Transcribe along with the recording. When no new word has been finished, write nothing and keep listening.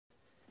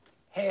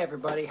Hey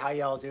everybody, how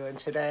y'all doing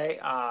today?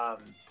 Hold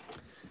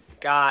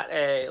on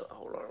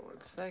one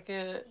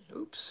second.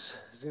 Oops,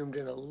 zoomed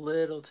in a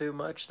little too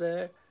much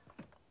there.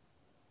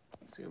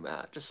 Zoom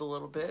out just a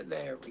little bit.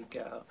 There we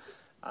go.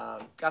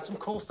 Got some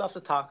cool stuff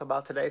to talk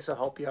about today, so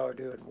hope y'all are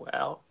doing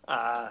well.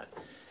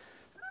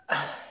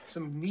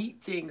 Some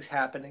neat things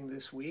happening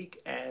this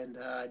week, and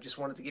I just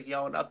wanted to give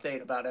y'all an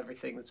update about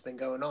everything that's been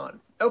going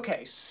on.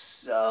 Okay,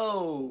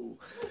 so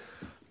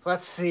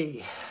let's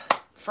see.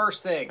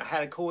 First thing, I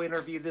had a cool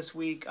interview this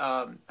week.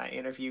 I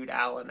interviewed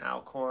Alan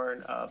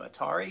Alcorn of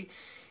Atari.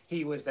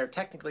 He was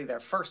technically their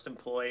first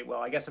employee.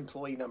 Well, I guess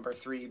employee number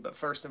three, but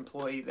first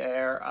employee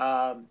there.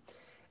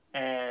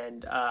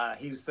 And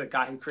he was the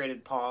guy who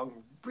created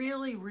Pong.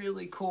 Really,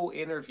 really cool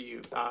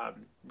interview.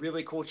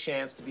 Really cool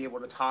chance to be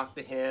able to talk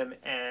to him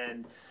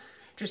and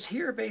just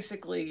hear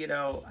basically,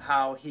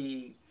 how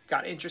he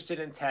got interested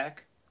in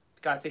tech.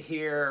 Got to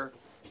hear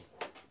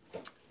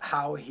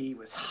how he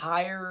was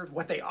hired,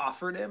 what they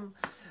offered him.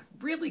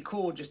 Really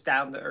cool, just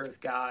down to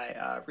earth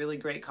guy. Really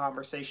great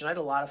conversation. I had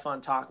a lot of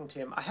fun talking to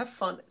him. I have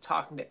fun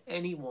talking to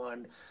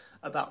anyone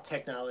about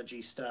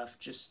technology stuff.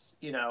 Just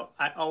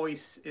I'm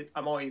always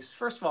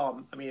first of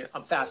all,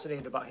 I'm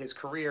fascinated about his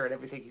career and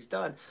everything he's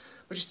done.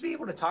 But just to be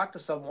able to talk to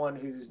someone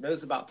who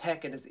knows about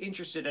tech and is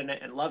interested in it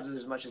and loves it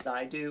as much as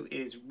I do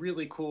is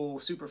really cool,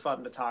 super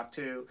fun to talk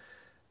to.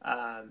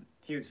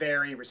 He was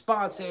very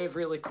responsive,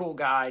 really cool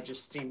guy,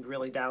 just seemed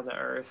really down to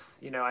earth.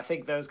 I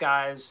think those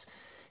guys,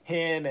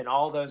 him and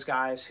all those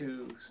guys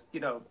who,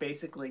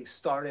 basically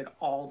started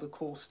all the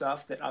cool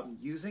stuff that I'm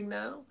using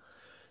now,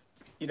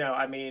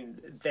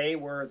 they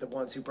were the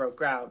ones who broke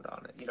ground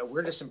on it.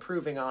 We're just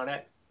improving on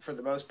it for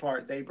the most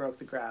part. They broke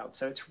the ground.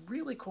 So it's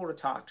really cool to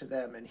talk to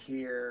them and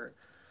hear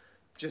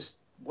just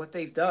what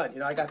they've done.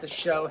 I got to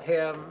show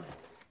him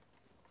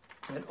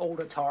an old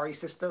Atari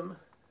system.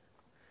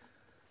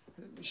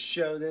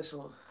 Show this,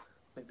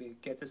 maybe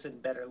get this in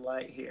better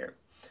light here.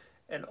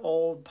 An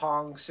old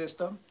Pong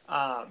system.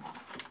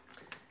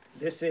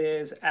 This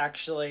is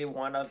actually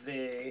one of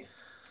the.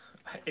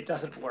 It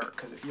doesn't work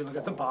because if you look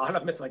at the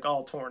bottom, it's like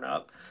all torn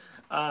up.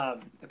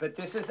 But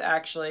this is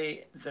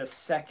actually the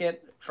second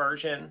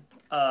version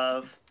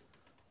of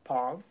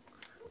Pong,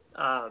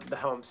 the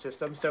home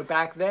system. So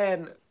back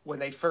then, when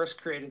they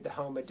first created the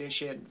home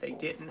edition, they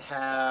didn't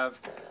have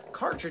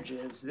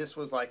cartridges. This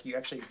was like you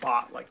actually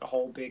bought like the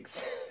whole big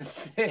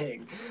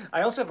thing.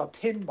 I also have a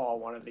pinball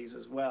one of these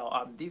as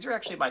well. These are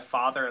actually my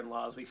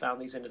father-in-law's. We found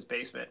these in his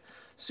basement.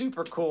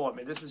 Super cool.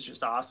 This is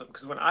just awesome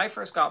because when I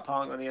first got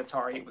Pong on the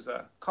Atari, it was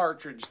a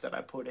cartridge that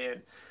I put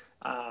in.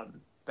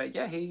 But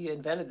yeah, he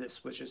invented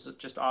this, which is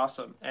just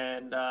awesome.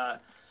 And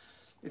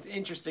it's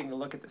interesting to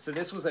look at this. So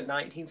this was in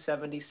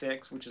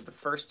 1976, which is the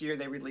first year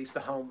they released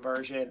the home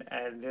version,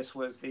 and this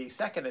was the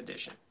second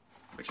edition,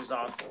 which is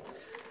awesome.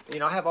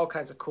 I have all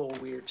kinds of cool,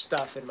 weird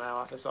stuff in my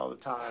office all the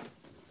time.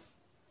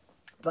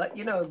 But,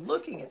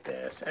 looking at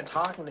this and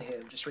talking to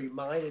him just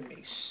reminded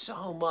me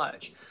so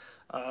much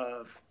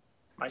of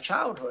my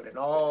childhood and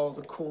all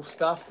the cool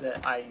stuff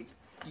that I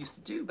used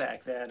to do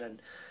back then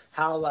and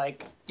how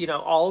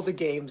all the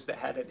games that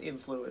had an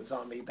influence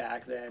on me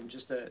back then,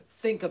 just to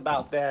think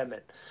about them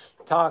and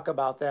talk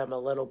about them a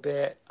little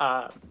bit.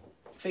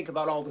 Think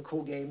about all the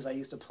cool games I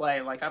used to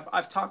play. Like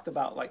I've talked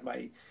about like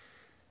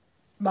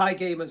my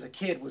game as a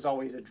kid was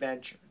always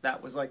Adventure.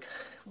 That was like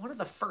one of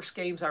the first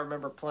games I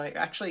remember playing.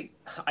 Actually,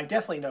 I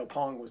definitely know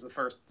Pong was the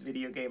first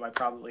video game I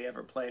probably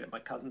ever played at my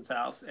cousin's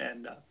house,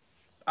 and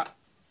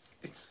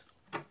it's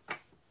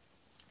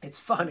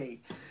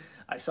funny.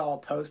 I saw a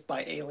post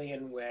by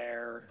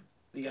Alienware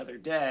the other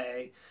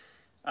day,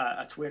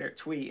 a Twitter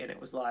tweet, and it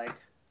was like,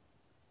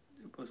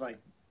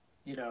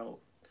 you know,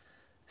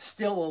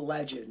 still a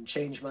legend,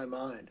 changed my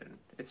mind, and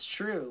it's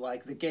true.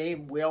 Like the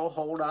game will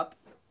hold up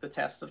the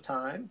test of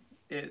time.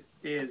 It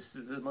is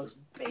the most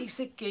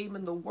basic game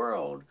in the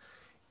world,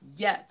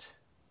 yet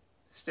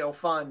still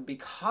fun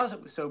because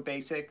it was so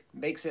basic.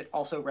 Makes it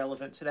also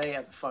relevant today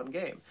as a fun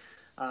game.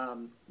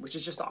 Which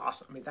is just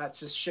awesome. That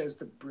just shows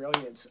the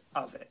brilliance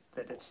of it.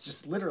 That it's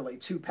just literally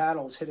two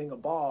paddles hitting a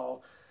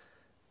ball,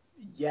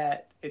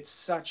 yet it's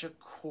such a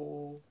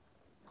cool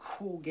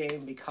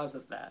game because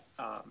of that.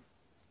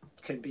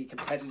 Can be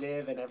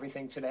competitive and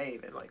everything today,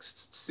 even like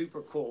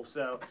super cool.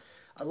 So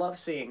I love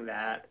seeing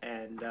that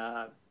and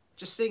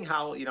just seeing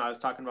how I was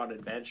talking about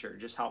Adventure,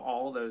 just how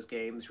all those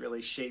games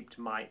really shaped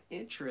my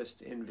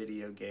interest in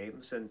video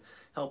games and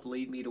helped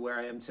lead me to where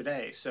I am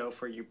today. So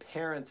for you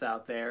parents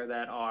out there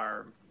that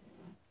are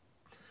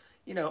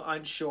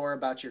unsure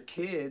about your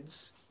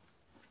kids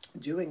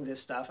doing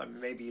this stuff,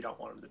 maybe you don't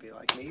want them to be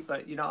like me,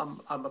 but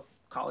I'm a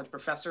college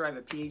professor. I have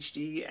a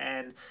PhD,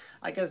 and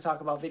I get to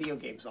talk about video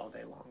games all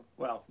day long.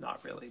 Well,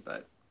 not really,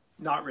 but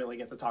not really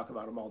get to talk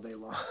about them all day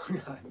long.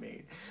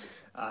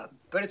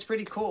 But it's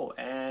pretty cool,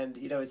 and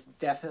it's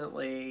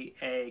definitely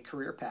a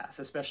career path,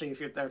 especially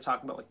if they're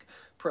talking about like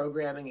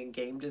programming and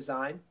game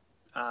design.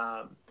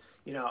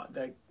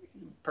 The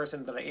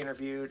person that I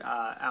interviewed,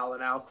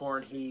 Alan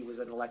Alcorn, he was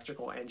an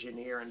electrical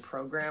engineer and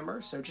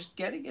programmer. So just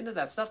getting into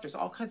that stuff, there's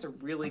all kinds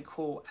of really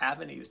cool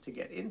avenues to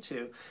get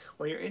into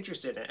when you're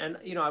interested in it. And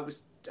you know, I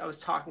was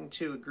talking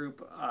to a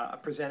group,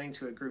 presenting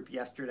to a group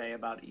yesterday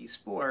about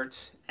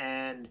esports,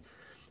 and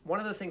one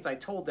of the things I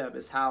told them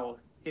is how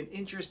an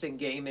interest in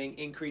gaming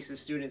increases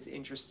students'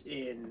 interest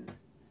in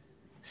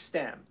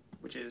STEM,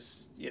 which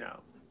is, you know,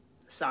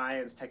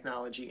 science,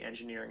 technology,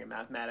 engineering, and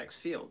mathematics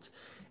fields.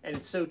 And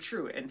it's so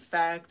true. In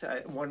fact,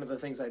 one of the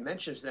things I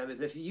mentioned to them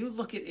is if you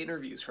look at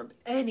interviews from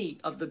any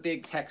of the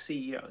big tech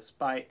CEOs,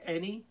 by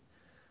any,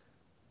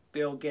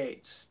 Bill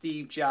Gates,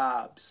 Steve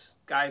Jobs,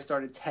 guy who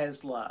started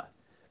Tesla,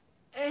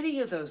 any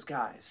of those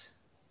guys,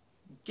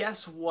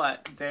 guess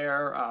what?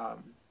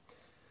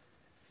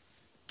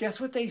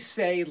 Guess what they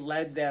say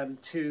led them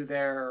to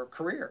their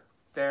career,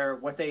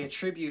 what they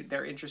attribute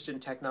their interest in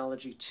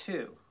technology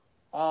to,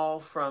 all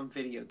from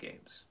video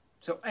games.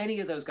 So any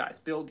of those guys,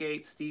 Bill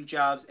Gates, Steve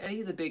Jobs, any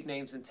of the big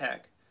names in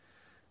tech,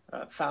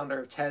 founder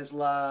of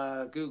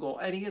Tesla, Google,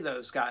 any of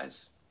those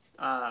guys,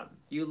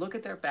 you look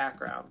at their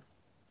background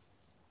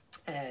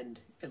and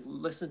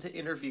listen to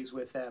interviews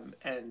with them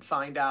and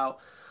find out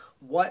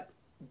what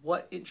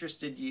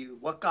interested you,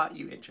 what got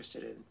you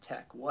interested in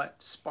tech, what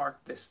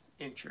sparked this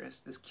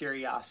interest, this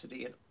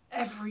curiosity, and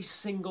every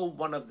single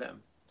one of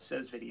them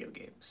says video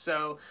games.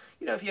 So,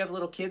 you know, if you have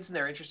little kids and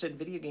they're interested in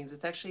video games,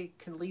 it actually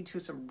can lead to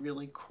some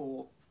really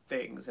cool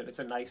things, and it's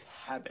a nice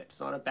habit. It's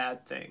not a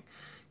bad thing.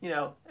 You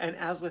know, and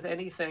as with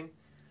anything,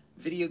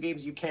 video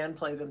games, you can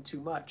play them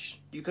too much.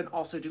 You can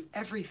also do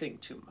everything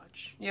too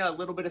much. You know, a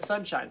little bit of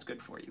sunshine's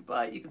good for you,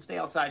 but you can stay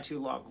outside too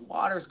long.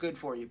 Water's good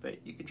for you,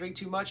 but you can drink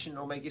too much and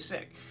it'll make you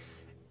sick.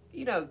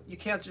 You know, you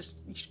can't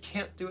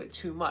do it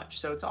too much.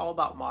 So it's all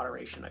about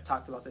moderation. I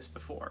talked about this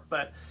before,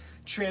 but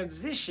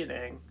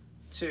transitioning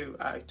to,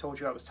 I told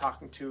you I was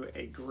talking to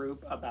a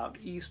group about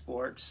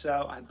esports.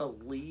 So I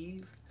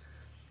believe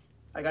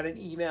I got an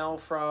email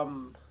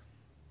from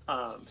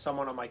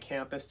someone on my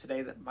campus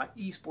today that my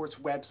esports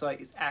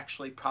website is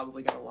actually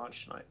probably going to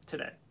launch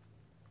today,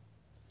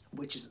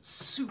 which is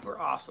super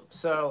awesome.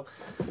 So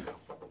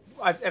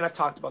I've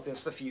talked about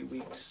this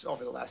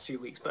over the last few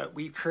weeks, but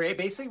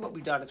basically what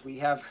we've done is we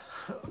have,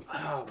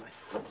 oh, my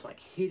foot's like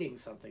hitting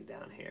something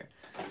down here.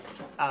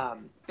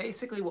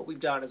 Basically what we've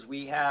done is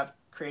we have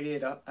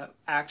created an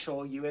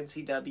actual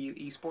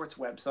UNCW esports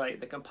website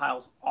that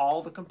compiles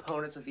all the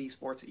components of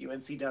esports at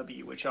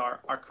UNCW, which are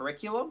our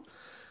curriculum,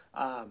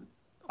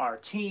 our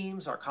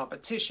teams, our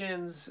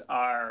competitions,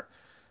 our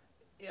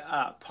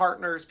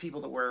partners,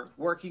 people that we're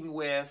working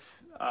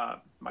with,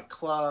 my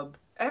club,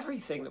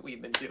 everything that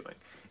we've been doing.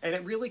 And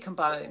it really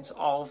combines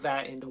all of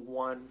that into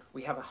one.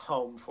 We have a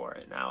home for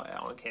it now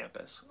on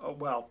campus.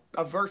 Well,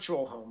 a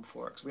virtual home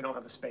for it, because we don't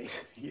have a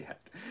space yet.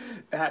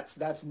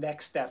 That's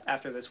next step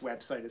after this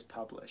website is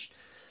published.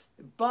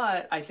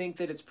 But I think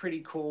that it's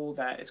pretty cool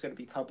that it's going to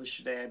be published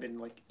today. I've been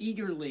like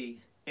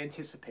eagerly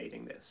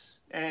anticipating this.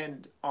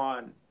 And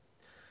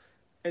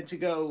to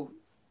go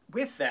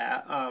with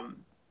that,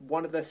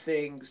 one of the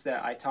things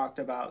that I talked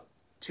about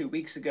 2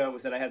 weeks ago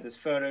was that I had this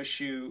photo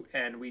shoot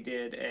and we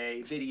did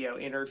a video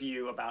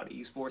interview about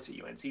esports at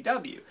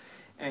UNCW.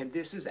 And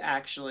this is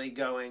actually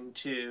going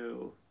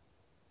to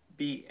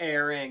be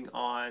airing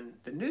on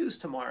the news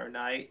tomorrow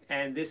night.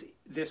 And this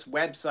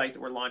website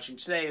that we're launching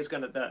today is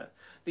going to,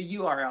 the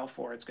URL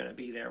for it's going to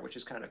be there, which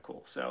is kind of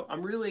cool. So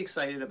I'm really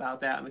excited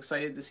about that. I'm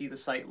excited to see the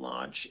site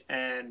launch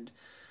and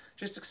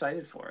just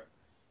excited for it.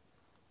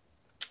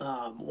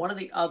 One of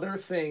the other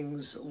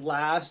things,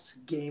 last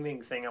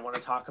gaming thing I want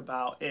to talk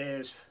about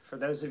is for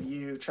those of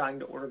you trying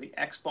to order the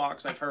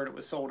Xbox. I've heard it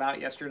was sold out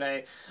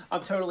yesterday.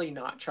 I'm totally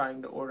not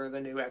trying to order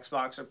the new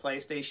Xbox or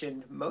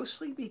PlayStation,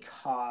 mostly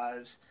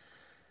because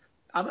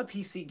I'm a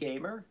PC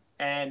gamer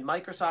and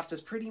Microsoft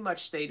has pretty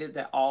much stated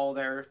that all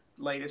their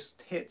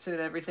latest hits and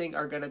everything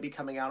are going to be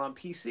coming out on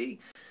PC.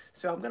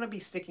 So I'm going to be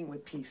sticking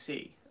with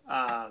PC.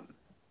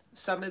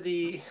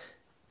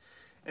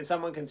 And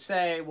someone can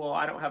say, well,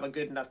 I don't have a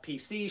good enough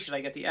PC. Should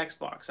I get the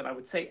Xbox? And I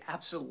would say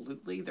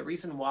absolutely. The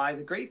reason why,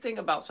 the great thing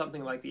about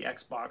something like the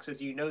Xbox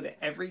is you know that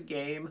every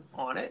game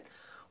on it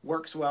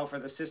works well for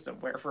the system.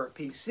 Where for a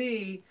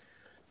PC,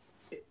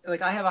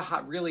 like I have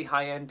a really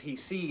high-end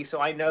PC, so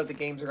I know the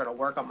games are going to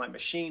work on my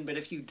machine. But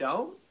if you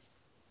don't,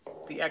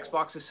 the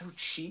Xbox is so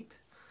cheap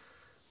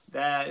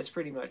that it's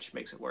pretty much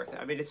makes it worth it.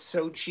 I mean, it's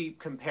so cheap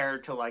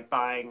compared to like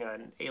buying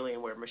an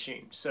Alienware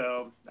machine.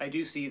 So I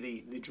do see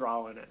the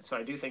draw in it. So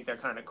I do think they're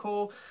kind of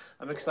cool.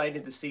 I'm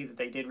excited to see that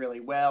they did really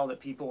well,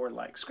 that people were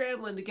like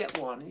scrambling to get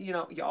one. You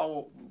know,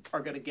 y'all are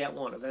going to get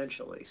one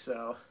eventually.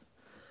 So,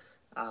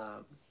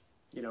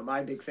 you know,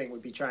 my big thing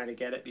would be trying to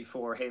get it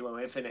before Halo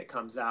Infinite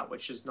comes out,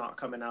 which is not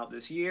coming out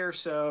this year.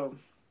 So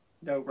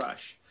no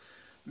rush.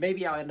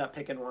 Maybe I'll end up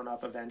picking one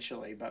up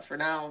eventually. But for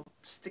now,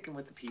 sticking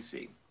with the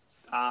PC.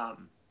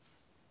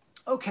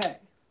 Okay,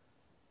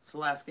 it's the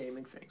last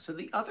gaming thing. So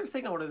the other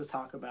thing I wanted to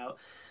talk about,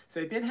 so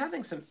I've been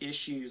having some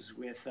issues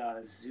with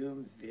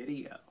Zoom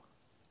video.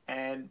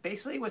 And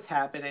basically what's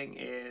happening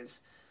is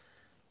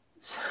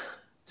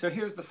So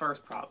here's the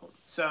first problem.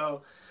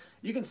 So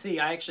you can see,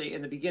 I actually,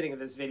 in the beginning of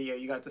this video,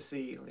 you got to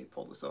see, let me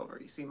pull this over.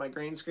 You see my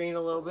green screen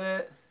a little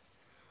bit?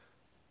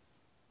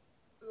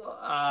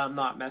 I'm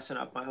not messing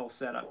up my whole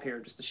setup here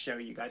just to show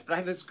you guys, but I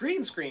have this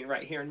green screen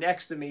right here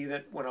next to me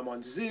that when I'm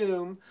on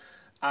Zoom,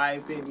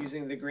 I've been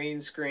using the green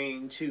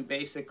screen to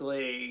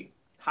basically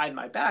hide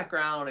my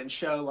background and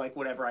show like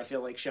whatever I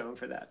feel like showing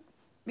for that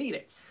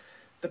meeting.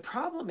 The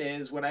problem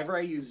is whenever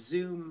I use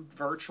Zoom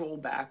virtual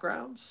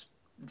backgrounds,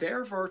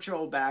 their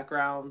virtual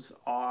backgrounds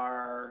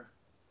are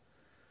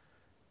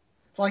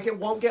like it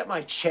won't get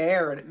my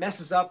chair and it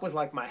messes up with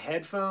like my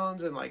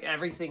headphones and like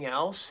everything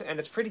else, and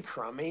it's pretty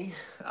crummy.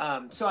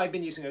 So I've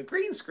been using a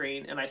green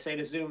screen, and I say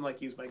to Zoom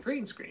like use my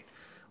green screen.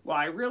 Well,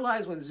 I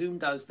realize when Zoom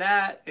does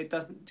that, it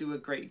doesn't do a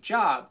great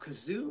job because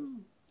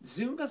Zoom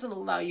doesn't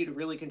allow you to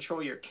really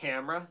control your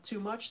camera too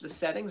much. The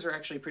settings are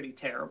actually pretty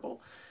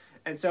terrible.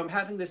 And so I'm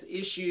having this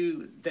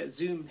issue that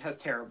Zoom has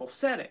terrible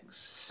settings.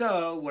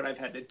 So what I've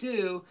had to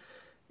do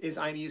is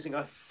I'm using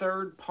a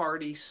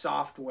third-party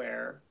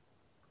software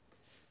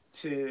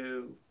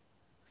to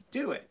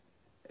do it.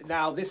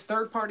 Now, this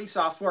third-party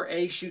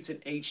software, shoots in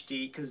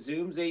HD because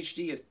Zoom's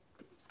HD is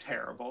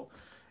terrible.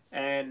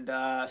 And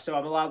so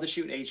I'm allowed to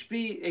shoot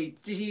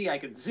HD, I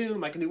can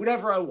zoom, I can do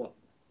whatever I want,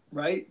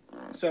 right?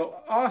 So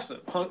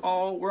awesome,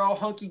 we're all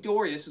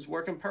hunky-dory, this is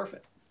working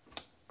perfect.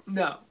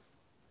 No.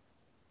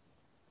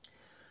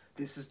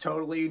 This is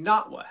totally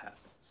not what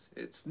happens.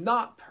 It's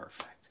not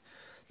perfect.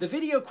 The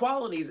video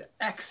quality is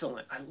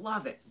excellent, I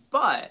love it,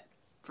 but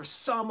for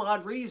some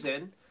odd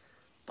reason,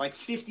 like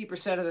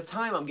 50% of the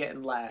time I'm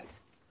getting lag.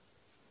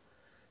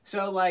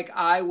 So like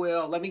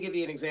let me give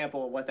you an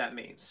example of what that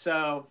means.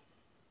 So,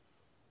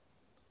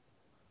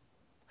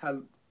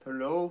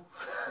 hello?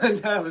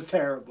 That was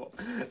terrible.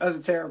 That was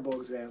a terrible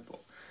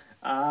example.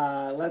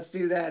 Let's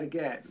do that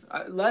again.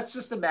 Let's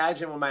just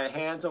imagine with my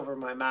hands over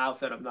my mouth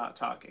that I'm not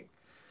talking.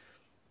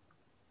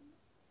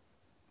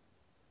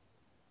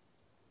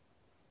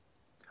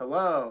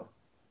 Hello?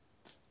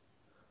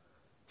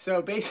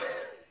 So basically,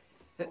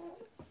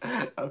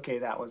 okay,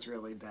 that was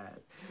really bad.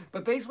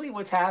 But basically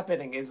what's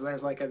happening is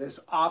there's like this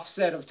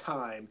offset of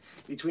time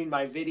between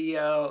my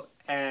video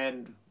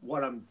and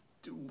what I'm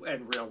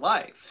in real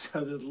life.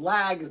 So the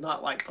lag is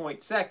not like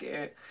 0.2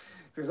 seconds.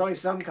 There's always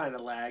some kind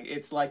of lag.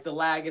 It's like the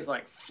lag is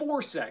like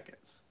 4 seconds.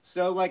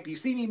 So like you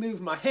see me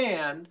move my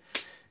hand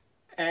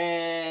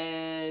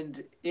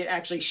and it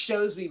actually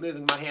shows me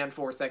moving my hand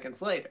 4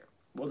 seconds later.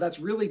 Well, that's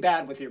really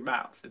bad with your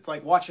mouth. It's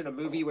like watching a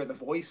movie where the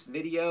voice,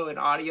 video, and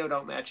audio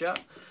don't match up.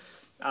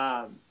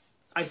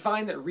 I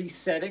find that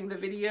resetting the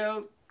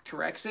video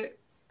corrects it,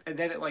 and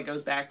then it like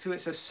goes back to it.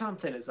 So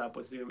something is up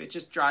with Zoom. It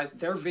just drives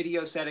their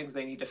video settings.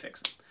 They need to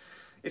fix them.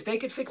 If they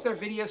could fix their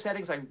video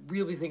settings, I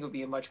really think it would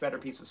be a much better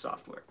piece of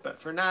software. But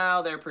for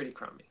now, they're pretty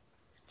crummy.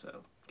 So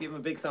give them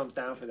a big thumbs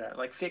down for that.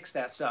 Like, fix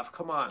that stuff.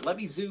 Come on. Let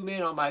me zoom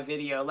in on my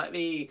video. Let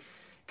me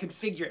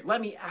configure it. Let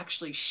me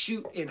actually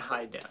shoot in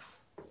high def.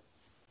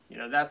 You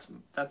know, that's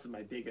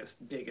my biggest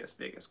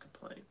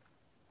complaint.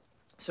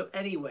 So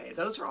anyway,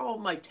 those are all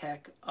my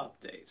tech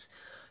updates.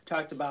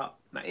 Talked about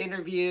my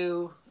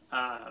interview,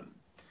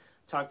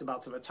 talked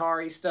about some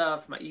Atari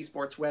stuff, my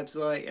esports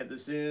website, and the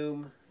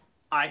Zoom.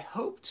 I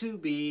hope to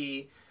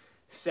be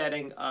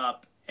setting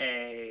up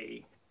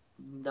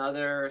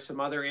some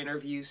other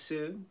interviews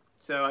soon.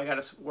 So I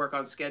got to work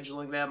on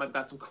scheduling them. I've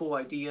got some cool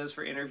ideas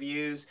for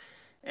interviews,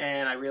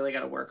 and I really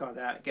got to work on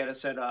that, get it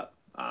set up.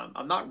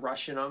 I'm not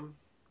rushing them,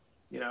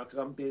 you know, because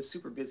I'm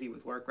super busy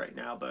with work right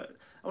now, but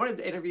I wanted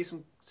to interview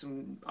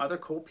some other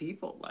cool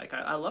people. Like,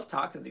 I love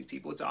talking to these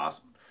people. It's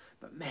awesome.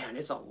 But, man,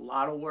 it's a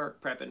lot of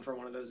work prepping for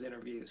one of those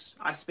interviews.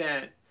 I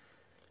spent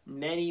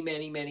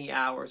many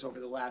hours over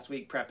the last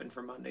week prepping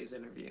for Monday's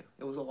interview.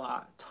 It was a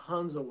lot.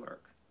 Tons of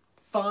work.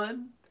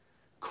 Fun.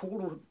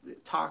 Cool to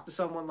talk to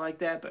someone like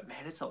that, but,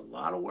 man, it's a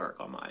lot of work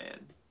on my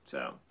end.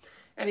 So,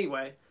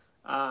 anyway,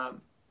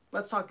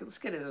 let's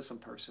get into some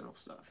personal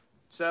stuff.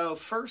 So,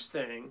 first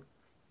thing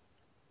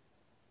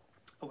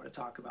I want to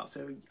talk about.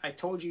 So I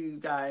told you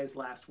guys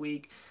last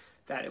week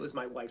that it was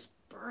my wife's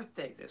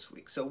birthday this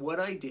week. So what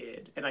I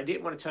did, and I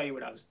didn't want to tell you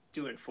what I was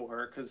doing for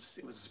her because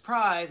it was a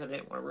surprise. I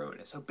didn't want to ruin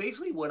it. So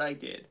basically what I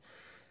did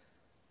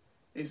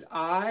is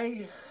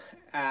I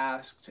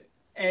asked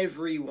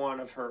every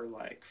one of her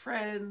like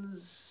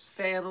friends,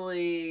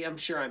 family. I'm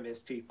sure I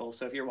missed people.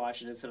 So if you're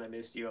watching this and I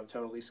missed you, I'm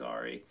totally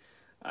sorry.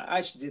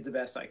 I did the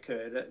best I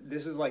could.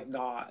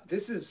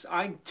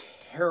 I'm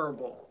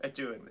terrible at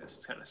doing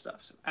this kind of stuff.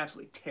 So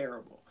absolutely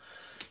terrible.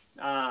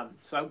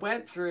 So I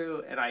went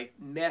through and I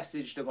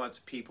messaged a bunch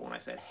of people and I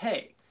said,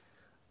 hey,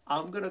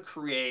 I'm going to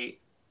create,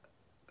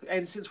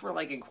 and since we're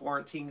like in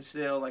quarantine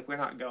still, like we're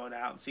not going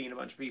out and seeing a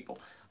bunch of people,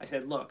 I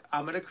said, look,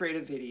 I'm going to create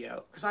a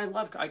video because I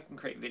can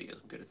create videos.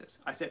 I'm good at this.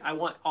 I said, I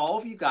want all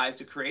of you guys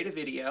to create a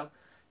video,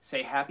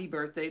 say happy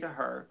birthday to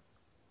her,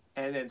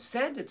 and then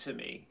send it to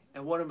me.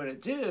 And what I'm going to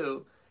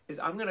do is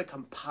I'm going to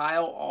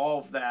compile all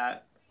of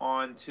that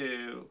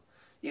onto,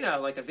 you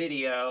know, like a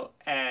video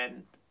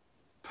and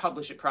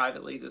publish it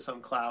privately to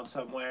some cloud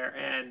somewhere,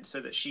 and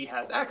so that she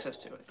has access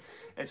to it,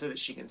 and so that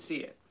she can see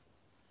it.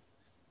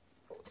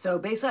 So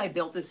basically, I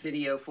built this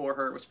video for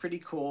her. It was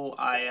pretty cool.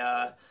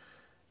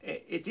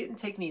 It didn't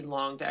take me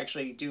long to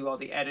actually do all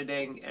the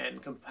editing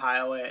and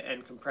compile it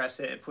and compress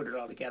it and put it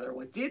all together.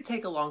 What did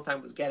take a long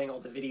time was getting all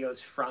the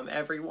videos from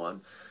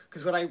everyone.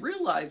 Because what I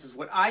realized is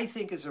what I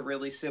think is a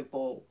really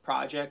simple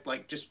project,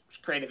 like just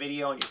create a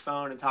video on your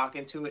phone and talk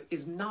into it,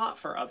 is not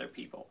for other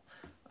people.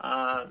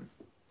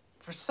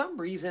 For some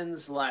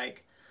reasons,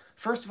 like,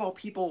 first of all,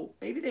 people,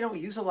 maybe they don't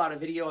use a lot of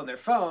video on their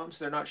phones,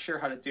 so they're not sure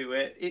how to do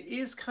it. It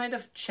is kind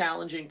of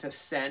challenging to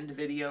send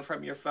video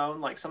from your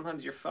phone. Like,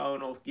 sometimes your phone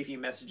will give you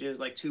messages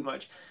like too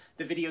much,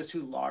 the video's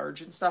too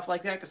large and stuff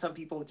like that, because some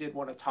people did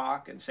want to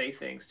talk and say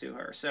things to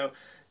her. So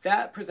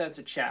that presents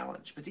a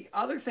challenge. But the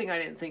other thing I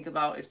didn't think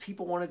about is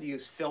people wanted to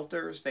use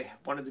filters. They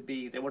wanted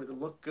to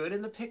look good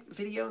in the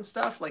video and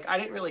stuff. Like, I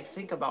didn't really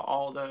think about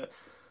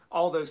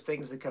all those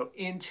things that go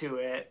into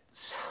it,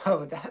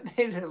 so that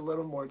made it a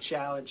little more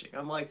challenging.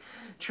 I'm like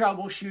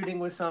troubleshooting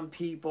with some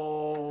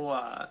people,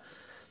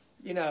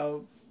 you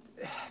know,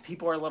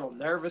 people are a little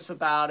nervous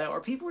about it,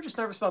 or people were just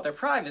nervous about their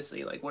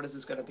privacy, like what is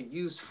this going to be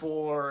used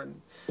for,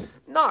 and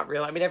not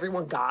really. I mean,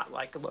 everyone got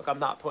like, look, I'm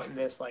not putting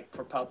this like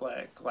for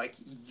public, like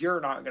you're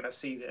not going to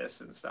see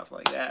this and stuff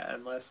like that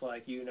unless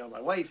like you know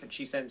my wife and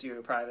she sends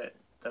you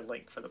the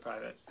link for the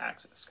private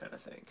access kind of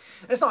thing.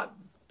 And it's not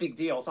big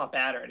deal, it's not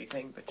bad or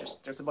anything, but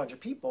just there's a bunch of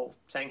people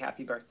saying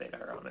happy birthday to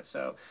her on it.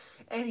 So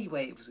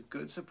anyway, it was a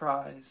good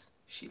surprise.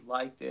 She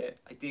liked it.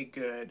 I did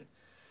good.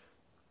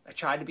 I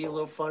tried to be a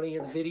little funny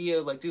in the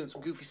video, like doing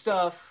some goofy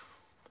stuff.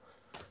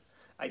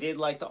 I did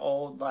like the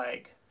old,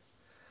 like,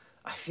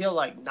 I feel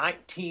like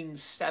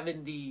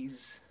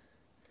 1970s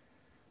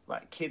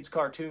like kids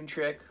cartoon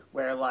trick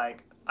where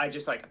like I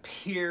just like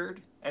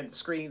appeared and the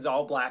screen's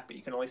all black but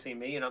you can only see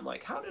me, and I'm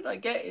like, how did I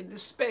get in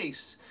this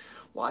space?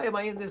 Why am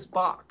I in this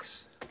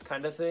box?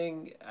 Kind of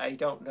thing. I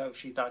don't know if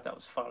she thought that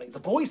was funny. The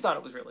boys thought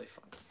it was really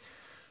funny.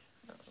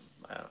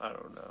 I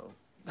don't know.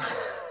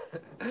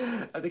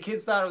 The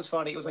kids thought it was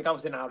funny. It was like I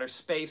was in outer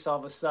space all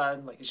of a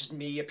sudden. Like, it's just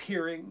me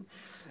appearing.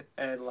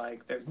 And,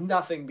 like, there's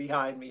nothing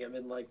behind me. I'm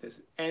in, like, this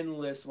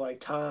endless,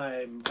 like,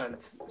 time kind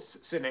of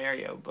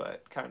scenario,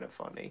 but kind of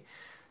funny.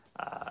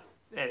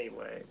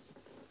 Anyway.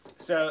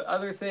 So,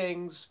 other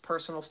things,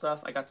 personal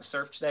stuff. I got to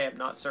surf today. I've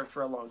not surfed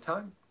for a long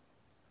time.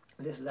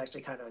 This is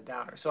actually kind of a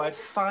downer. So I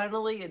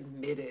finally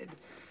admitted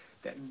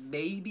that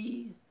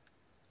maybe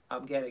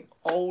I'm getting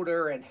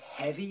older and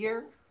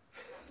heavier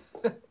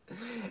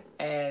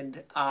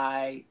and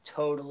I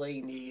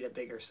totally need a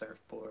bigger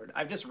surfboard.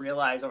 I've just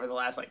realized over the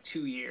last like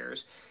 2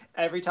 years,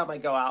 every time I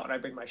go out and I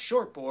bring my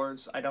short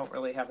boards, I don't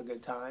really have a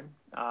good time.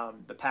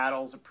 The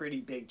paddle's a pretty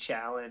big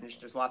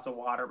challenge. There's lots of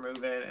water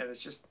moving and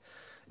it's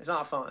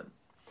not fun.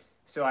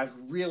 So I've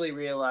really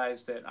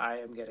realized that I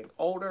am getting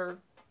older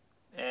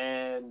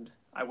and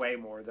I weigh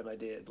more than I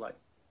did like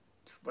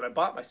when I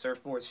bought my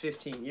surfboards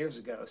 15 years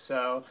ago.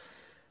 So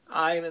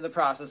I'm in the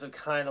process of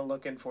kind of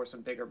looking for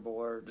some bigger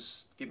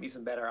boards, give me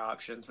some better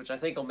options, which I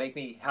think will make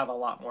me have a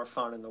lot more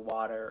fun in the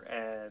water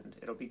and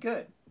it'll be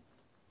good.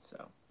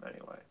 So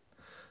anyway,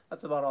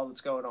 that's about all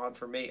that's going on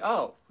for me.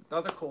 Oh,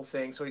 another cool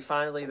thing. So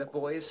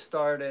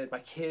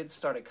my kids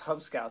started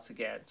Cub Scouts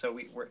again. So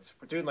we're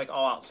doing like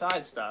all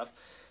outside stuff.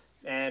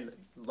 And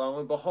lo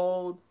and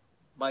behold,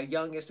 my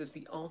youngest is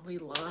the only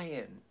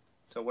lion.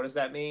 So what does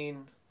that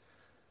mean?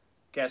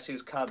 Guess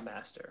who's Cub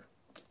Master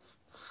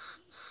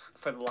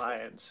for the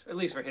Lions, at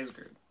least for his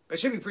group. It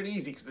should be pretty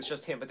easy because it's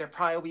just him, but there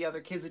probably will be other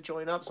kids that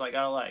join up, so I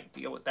gotta like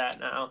deal with that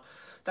now.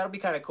 That'll be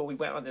kind of cool. We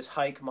went on this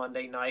hike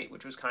Monday night,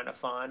 which was kind of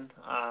fun.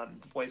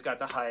 The boys got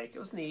to hike. It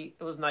was neat.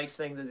 It was a nice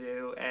thing to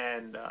do,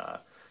 and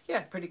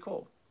yeah, pretty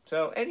cool.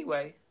 So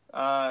anyway,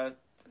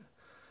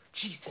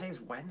 geez, today's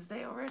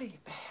Wednesday already?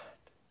 Man.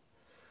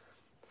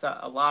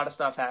 A lot of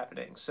stuff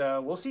happening. So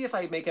we'll see if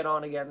I make it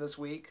on again this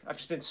week. I've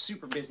just been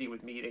super busy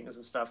with meetings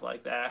and stuff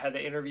like that. I had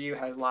the interview,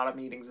 had a lot of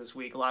meetings this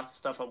week, lots of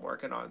stuff I'm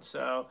working on.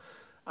 So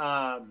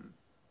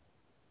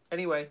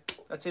anyway,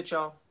 that's it,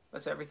 y'all.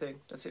 That's everything.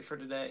 That's it for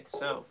today.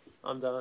 So I'm done.